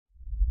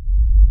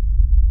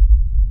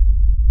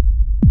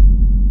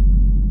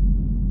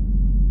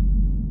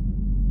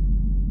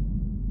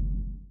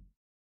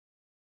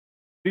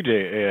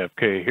DJ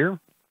AFK here,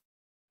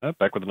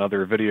 back with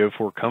another video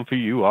for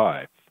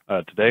ComfyUI.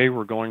 Today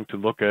we're going to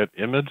look at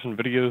image and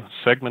video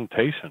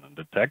segmentation and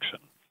detection.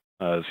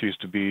 This used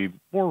to be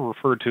more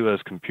referred to as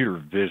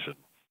computer vision.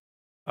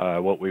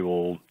 What we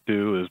will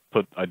do is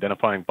put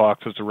identifying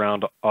boxes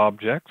around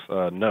objects,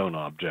 known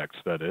objects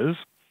that is.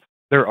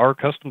 There are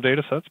custom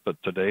data sets, but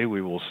today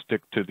we will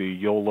stick to the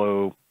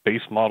YOLO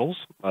base models.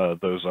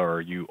 Those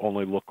are you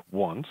only look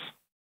once.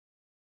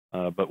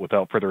 But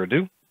without further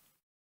ado,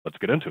 let's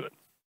get into it.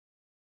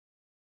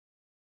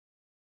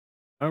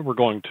 We're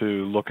going to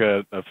look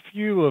at a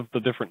few of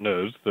the different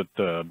nodes that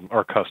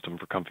are custom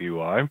for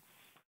ComfyUI.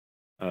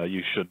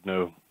 You should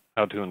know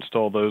how to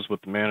install those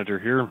with the manager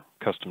here,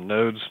 custom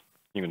nodes.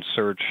 You can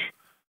search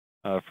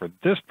for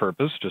this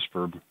purpose, just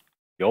for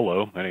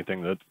YOLO,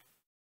 anything that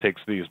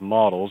takes these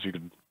models. You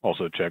can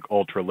also check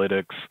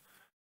Ultralytics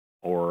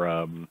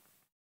or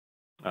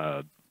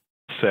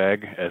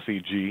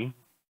SEG,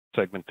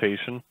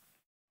 segmentation,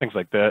 things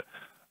like that.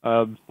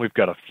 We've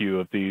got a few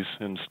of these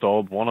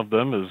installed. One of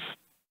them is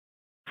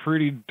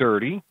pretty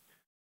dirty,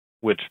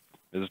 which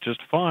is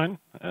just fine,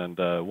 and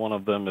one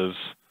of them is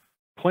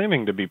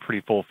claiming to be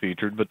pretty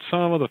full-featured, but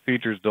some of the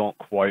features don't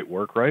quite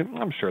work right.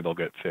 I'm sure they'll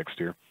get fixed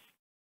here.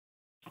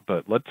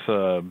 But let's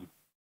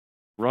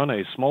run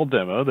a small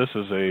demo. This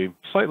is a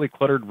slightly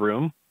cluttered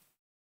room.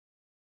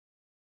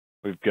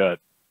 We've got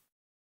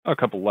a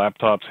couple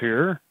laptops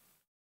here,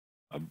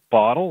 a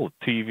bottle,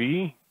 a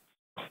TV,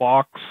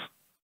 clocks.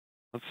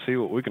 Let's see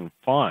what we can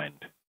find.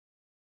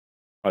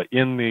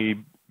 In the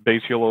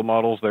base YOLO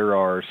models, there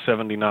are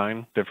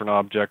 79 different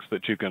objects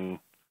that you can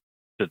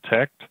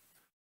detect.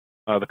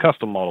 The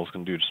custom models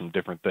can do some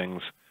different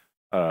things.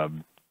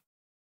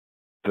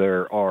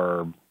 There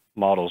are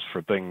models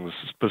for things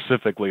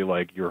specifically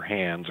like your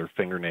hands or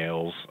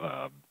fingernails,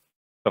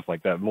 stuff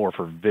like that, more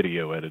for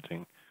video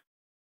editing.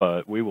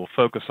 But we will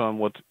focus on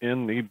what's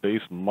in the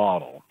base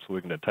model. So we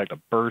can detect a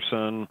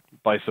person,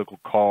 bicycle,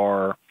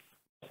 car,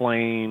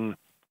 plane,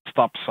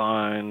 stop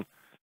sign,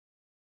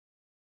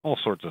 all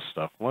sorts of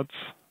stuff. Let's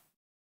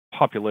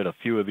populate a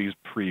few of these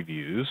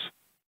previews,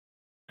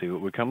 see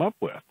what we come up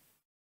with.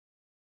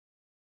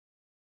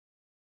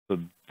 So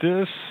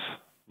this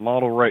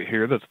model right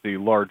here, that's the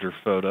larger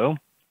photo.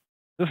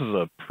 This is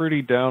a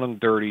pretty down and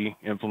dirty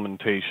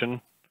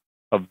implementation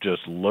of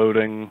just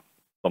loading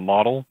the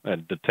model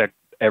and detect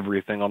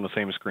everything on the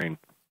same screen.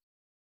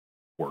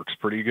 Works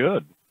pretty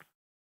good.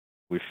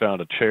 We found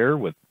a chair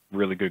with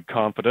really good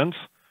confidence.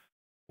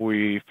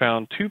 We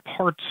found two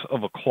parts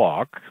of a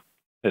clock.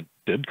 It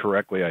did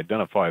correctly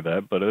identify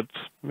that, but it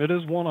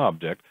is one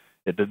object.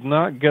 It did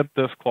not get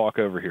this clock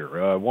over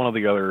here. One of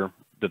the other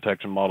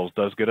detection models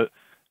does get it,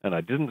 and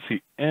I didn't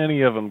see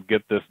any of them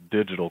get this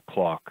digital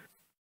clock.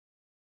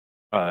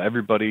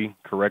 Everybody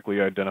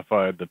correctly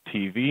identified the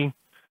TV.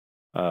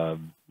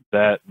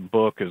 That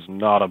book is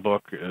not a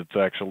book. It's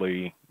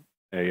actually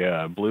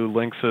a Blue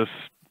Linksys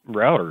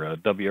router, a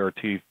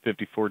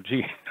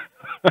WRT54G.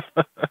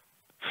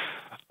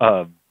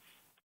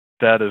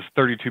 That is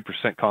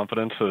 32%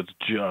 confidence, so it's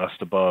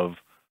just above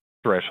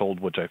threshold,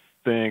 which I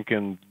think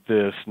in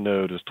this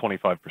node is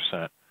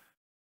 25%.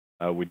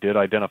 We did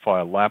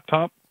identify a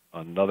laptop,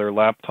 another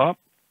laptop,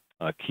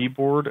 a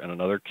keyboard, and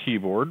another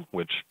keyboard,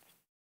 which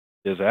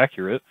is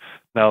accurate.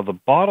 Now, the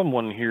bottom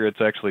one here, it's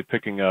actually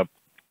picking up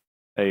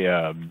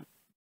a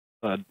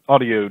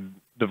audio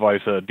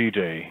device,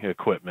 DJ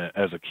equipment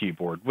as a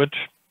keyboard, which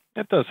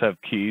it does have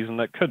keys, and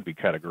that could be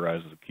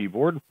categorized as a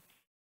keyboard.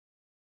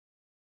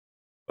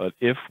 But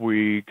if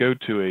we go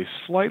to a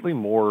slightly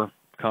more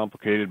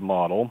complicated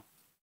model,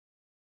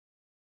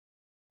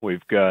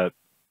 we've got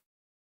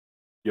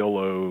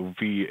YOLO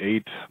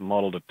V8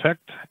 model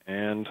detect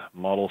and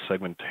model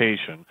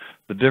segmentation.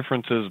 The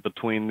differences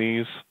between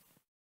these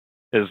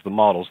is the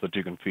models that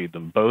you can feed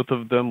them. Both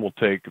of them will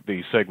take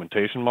the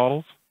segmentation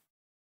models,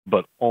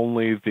 but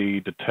only the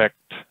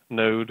detect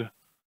node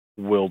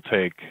will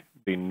take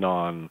the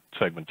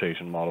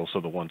non-segmentation models,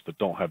 so the ones that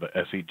don't have a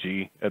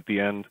SEG at the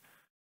end.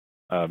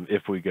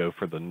 If we go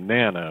for the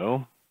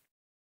nano,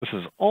 this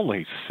is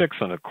only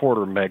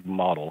 6.25 meg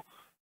model.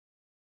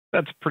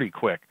 That's pretty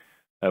quick.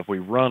 If we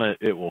run it,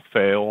 it will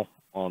fail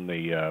on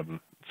the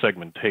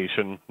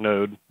segmentation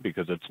node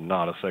because it's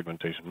not a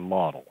segmentation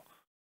model.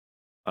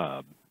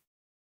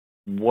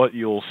 What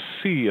you'll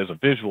see as a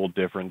visual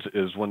difference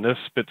is when this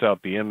spits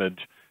out the image,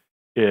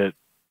 it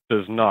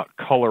does not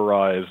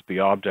colorize the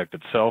object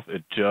itself.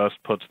 It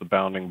just puts the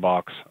bounding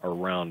box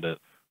around it,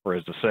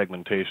 whereas the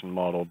segmentation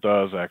model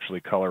does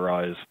actually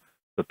colorize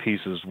the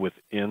pieces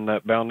within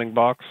that bounding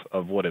box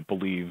of what it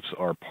believes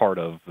are part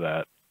of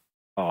that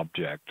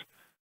object.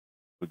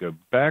 We go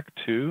back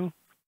to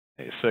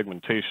a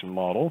segmentation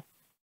model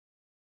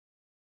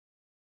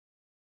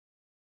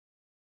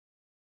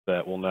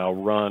that will now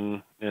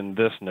run in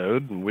this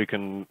node, and we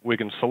can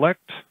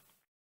select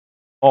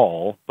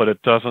all, but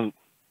it doesn't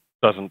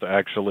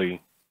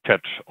actually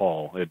catch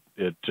all.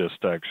 It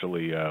just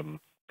actually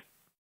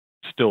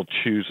still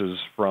chooses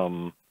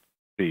from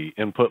the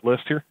input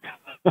list here.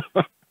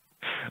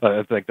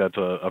 I think that's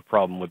a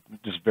problem with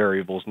just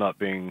variables not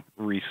being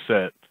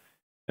reset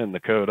in the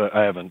code.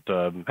 I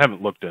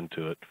haven't looked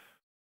into it,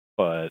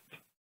 but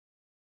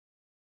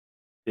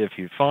if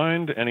you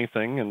find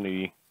anything in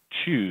the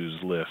choose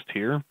list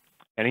here,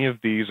 any of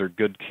these are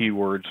good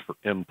keywords for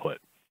input.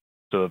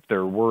 So if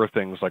there were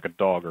things like a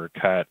dog or a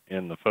cat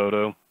in the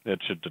photo, it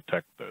should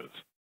detect those.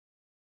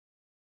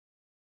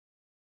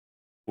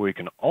 We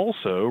can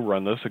also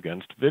run this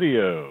against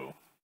video.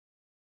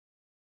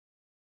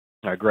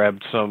 I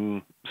grabbed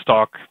some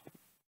stock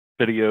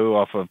video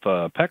off of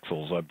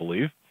Pexels, I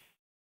believe.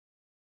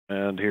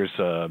 And here's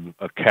a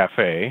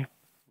cafe,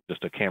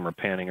 just a camera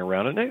panning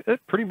around it. And it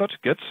pretty much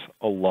gets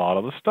a lot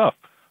of the stuff.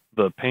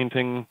 The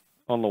painting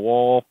on the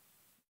wall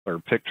or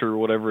picture,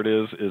 whatever it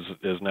is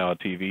now a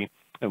TV.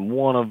 And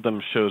one of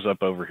them shows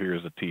up over here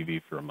as a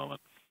TV for a moment.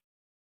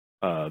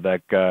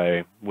 That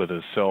guy with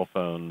his cell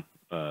phone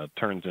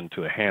turns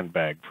into a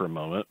handbag for a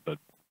moment, but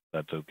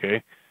that's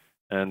okay.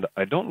 And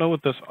I don't know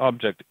what this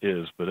object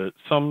is, but it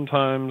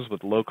sometimes,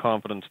 with low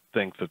confidence,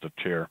 thinks it's a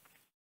chair.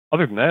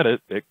 Other than that,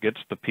 it gets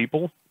the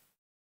people,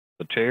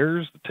 the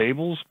chairs, the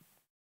tables,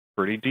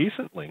 pretty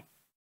decently.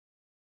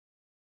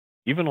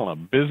 Even on a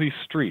busy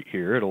street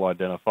here, it'll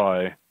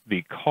identify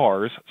the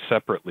cars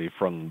separately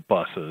from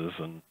buses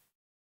and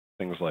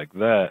things like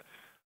that.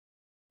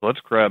 Let's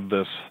grab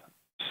this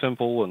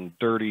simple and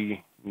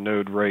dirty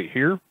node right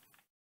here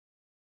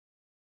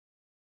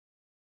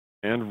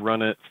and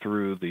run it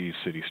through the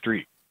city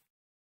street.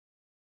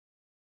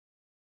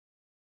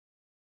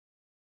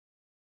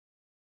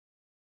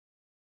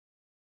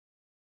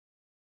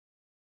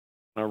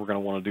 Now we're going to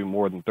want to do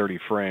more than 30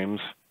 frames.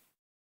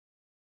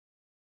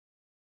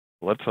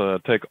 Let's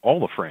take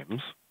all the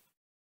frames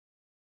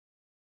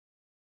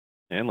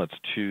and let's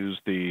choose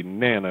the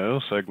nano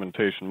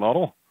segmentation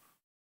model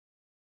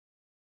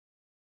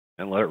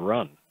and let it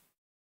run.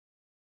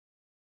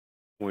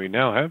 We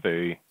now have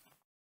a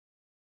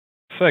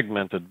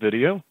segmented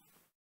video.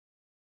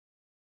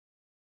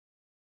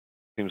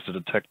 Seems to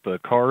detect the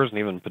cars and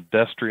even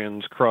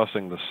pedestrians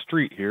crossing the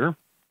street here.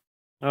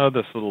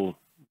 This little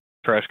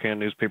trash can,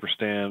 newspaper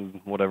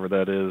stand, whatever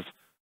that is,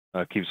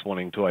 keeps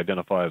wanting to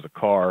identify as a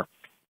car.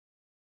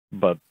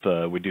 But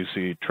we do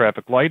see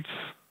traffic lights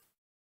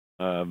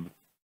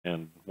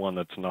and one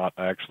that's not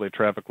actually a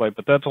traffic light,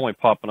 but that's only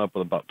popping up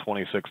with about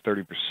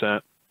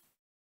 26–30%.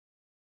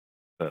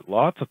 But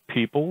lots of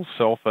people,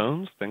 cell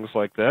phones, things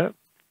like that.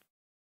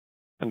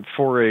 And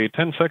for a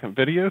 10-second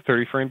video,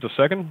 30 frames a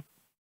second,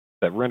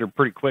 that rendered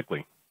pretty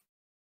quickly.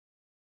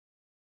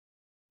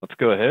 Let's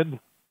go ahead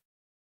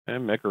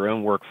and make our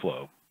own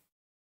workflow.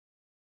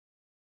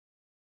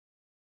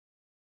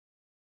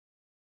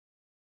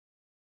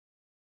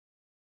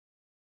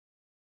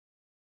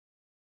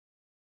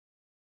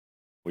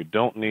 We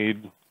don't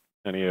need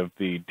any of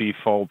the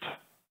default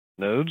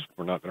nodes.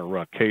 We're not going to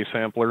run a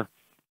K-sampler,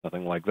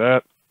 nothing like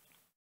that.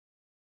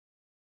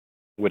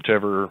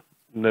 Whichever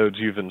nodes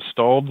you've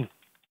installed,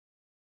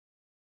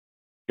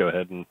 go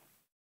ahead and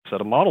set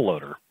a model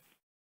loader.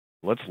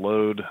 Let's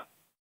load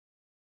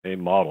a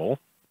model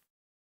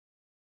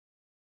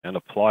and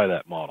apply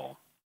that model.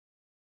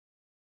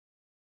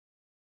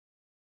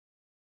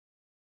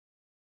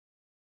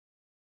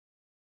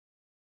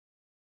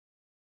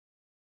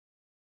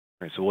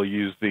 All right, so we'll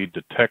use the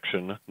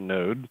detection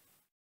node.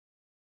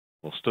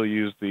 We'll still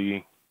use the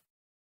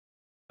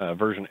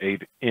version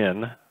 8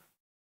 in.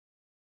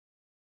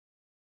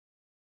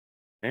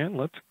 And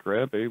let's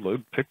grab a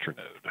load picture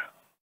node.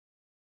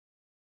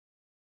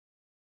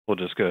 We'll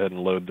just go ahead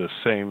and load this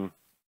same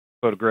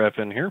photograph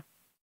in here.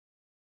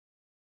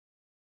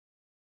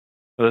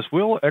 This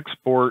will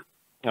export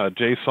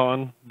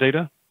JSON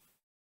data.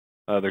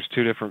 There's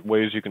two different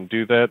ways you can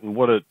do that, and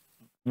what it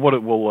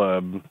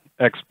will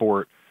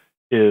export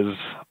is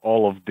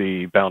all of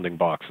the bounding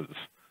boxes.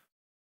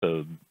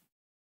 So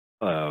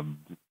a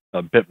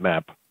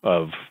bitmap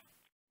of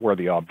where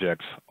the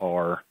objects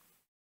are.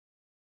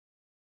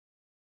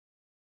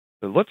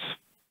 So let's,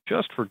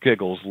 just for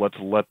giggles, let's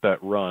let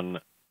that run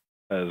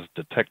as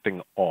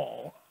detecting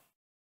all.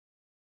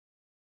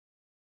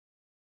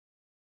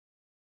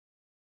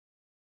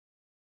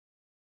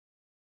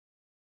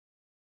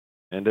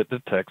 And it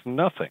detects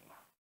nothing.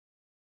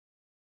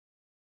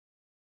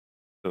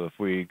 So if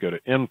we go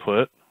to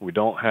input, we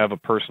don't have a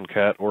person,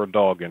 cat, or a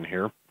dog in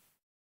here.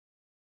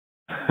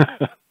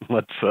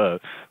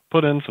 Let's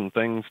put in some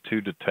things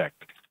to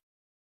detect.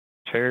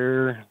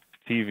 Chair,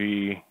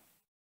 TV,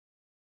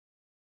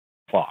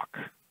 clock.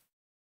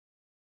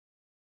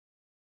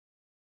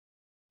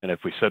 And if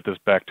we set this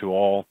back to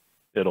all,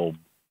 it'll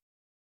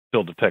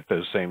still detect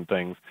those same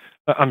things.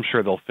 I'm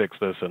sure they'll fix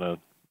this in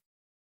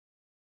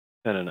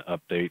an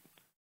update.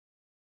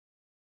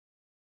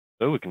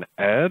 So we can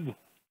add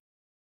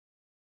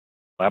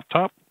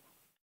laptop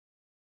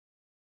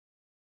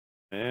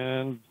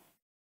and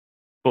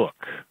book.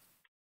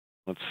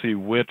 Let's see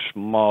which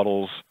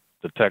models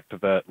detect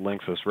that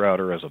Linksys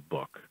router as a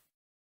book.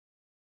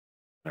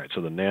 All right,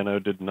 so the Nano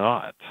did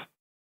not.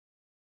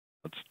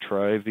 Let's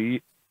try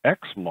the X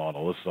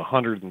model. This is a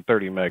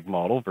 130 meg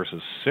model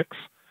versus 6.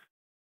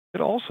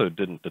 It also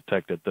didn't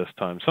detect it this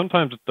time.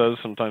 Sometimes it does,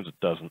 sometimes it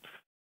doesn't.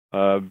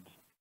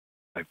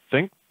 I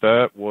think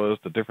that was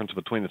the difference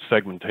between the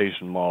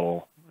segmentation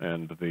model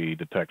and the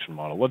detection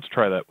model. Let's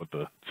try that with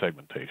the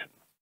segmentation.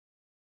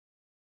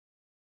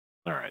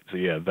 All right, so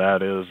yeah,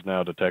 that is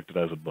now detected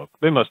as a book.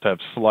 They must have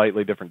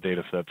slightly different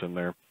data sets in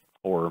there,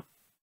 but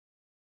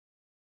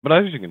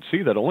as you can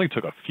see, that only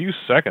took a few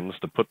seconds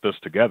to put this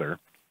together.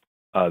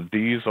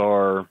 These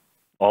are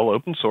all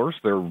open source.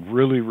 They're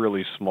really,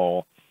 really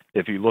small.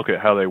 If you look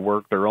at how they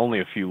work, there are only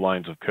a few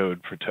lines of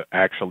code to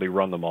actually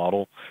run the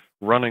model.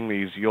 Running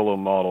these YOLO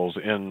models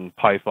in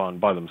Python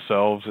by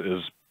themselves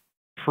is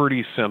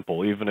pretty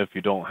simple. Even if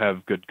you don't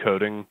have good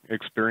coding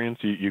experience,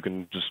 you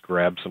can just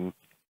grab some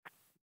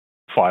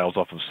files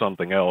off of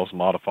something else,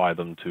 modify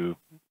them to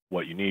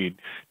what you need.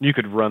 You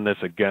could run this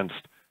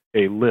against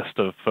a list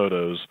of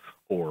photos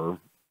or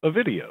a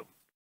video.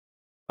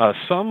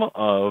 Some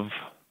of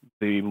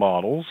the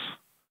models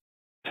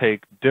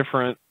take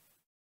different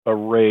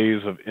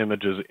arrays of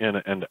images in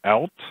and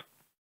out.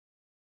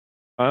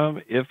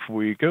 If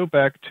we go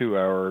back to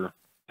our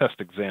test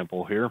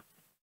example here,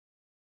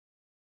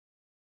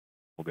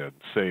 we'll go ahead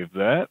and save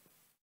that.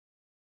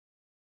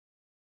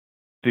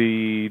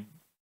 The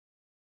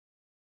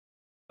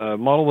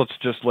model that's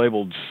just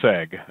labeled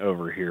seg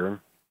over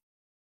here,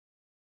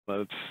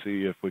 let's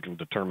see if we can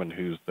determine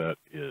whose that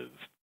is.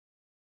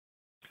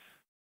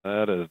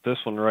 That is this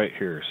one right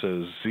here. It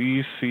says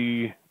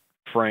ZC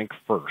Frank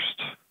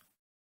First.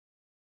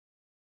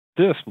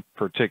 This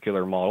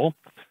particular model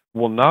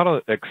will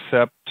not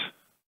accept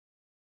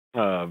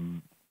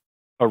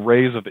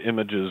arrays of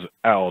images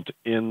out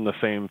in the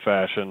same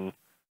fashion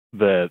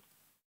that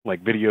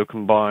like video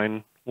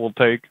combine will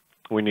take.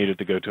 We need it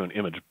to go to an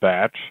image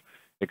batch.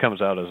 It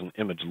comes out as an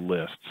image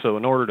list. So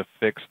in order to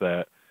fix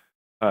that,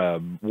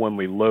 when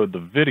we load the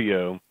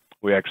video,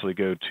 we actually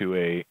go to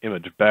a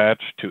image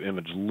batch to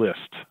image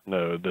list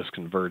node. This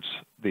converts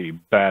the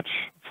batch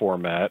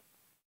format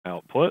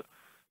output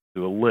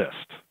to a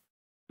list.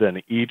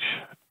 Then each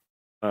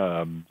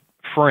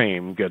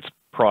frame gets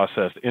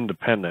processed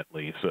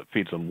independently, so it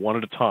feeds them one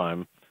at a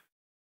time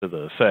to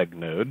the seg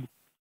node.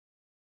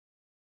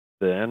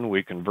 Then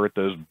we convert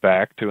those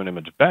back to an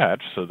image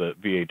batch so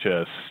that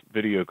VHS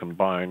video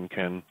combine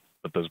can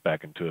put those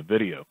back into a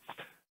video.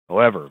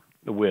 However,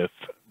 with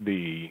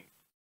the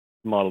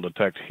model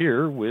detect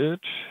here,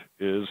 which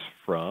is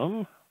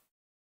from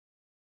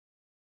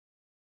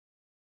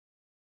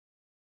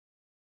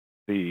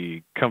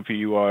the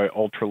ComfyUI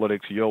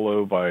Ultralytics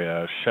YOLO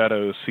by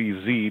Shadow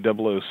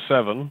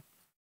CZ007,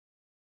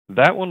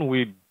 that one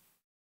we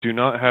do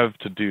not have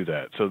to do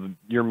that. So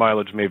your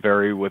mileage may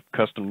vary with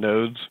custom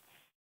nodes.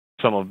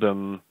 Some of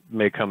them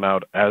may come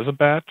out as a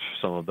batch,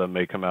 some of them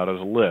may come out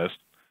as a list,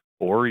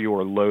 or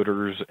your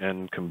loaders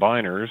and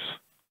combiners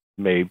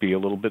may be a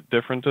little bit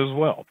different as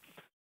well.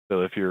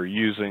 So if you're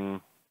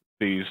using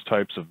these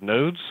types of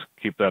nodes,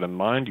 keep that in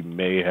mind. You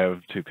may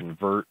have to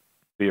convert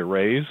the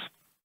arrays.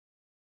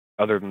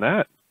 Other than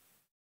that,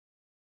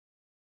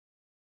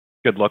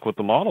 good luck with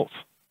the models.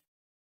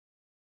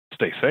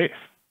 Stay safe.